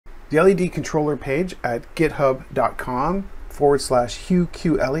the LED controller page at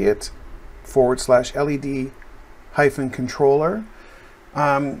github.com/hughqelliott/LED-controller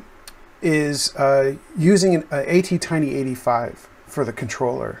is using an ATTiny85 for the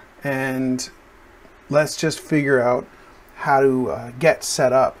controller. And let's just figure out how to get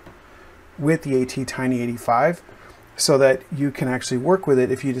set up with the ATTiny85 so that you can actually work with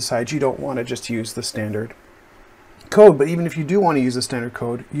it if you decide you don't want to just use the standard code. But even if you do want to use the standard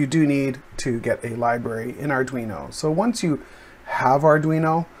code, you do need to get a library in Arduino. So once you have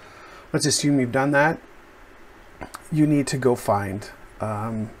Arduino, let's assume you've done that, you need to go find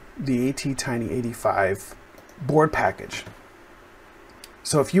the ATTiny85 board package.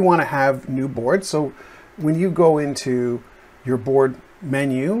 So if you want to have new boards, so when you go into your board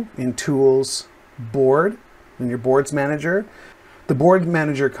menu in Tools, Board, in your Boards Manager, the Board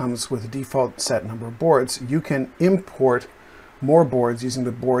Manager comes with a default set number of boards. You can import more boards using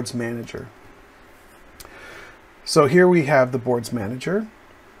the Boards Manager. So here we have the Boards Manager,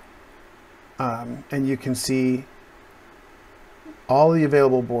 and you can see all the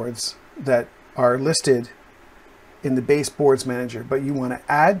available boards that are listed in the base Boards Manager. But you want to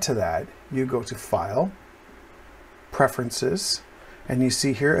add to that, you go to File, Preferences, and you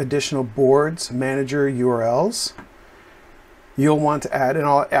see here additional Boards Manager URLs. You'll want to add, and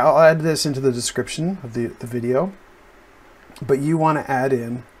I'll add this into the description of the video, but you want to add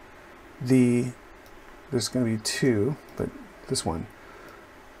in there's going to be two, but this one,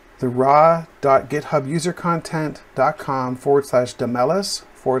 the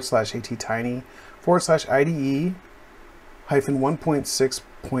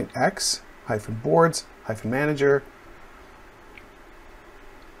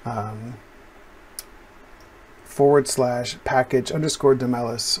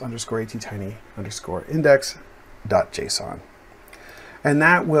 /package_demelis_AT-tiny_index.json. And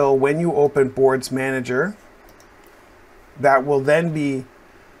that will, when you open Boards Manager, that will then be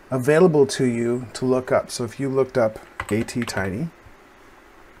available to you to look up. So if you looked up ATTiny,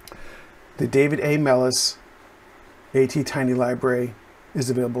 the David A. Mellis ATTiny library is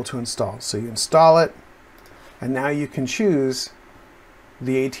available to install. So you install it, and now you can choose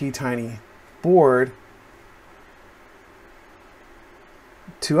the ATTiny board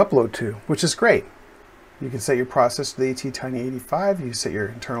to upload to, which is great. You can set your process to the ATTiny85. You set your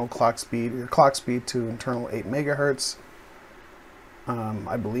internal clock speed, to internal 8 megahertz.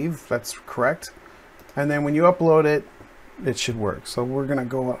 I believe that's correct. And then when you upload it, it should work. So we're going to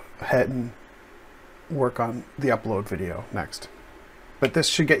go ahead and work on the upload video next. But this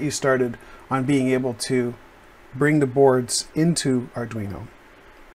should get you started on being able to bring the boards into Arduino.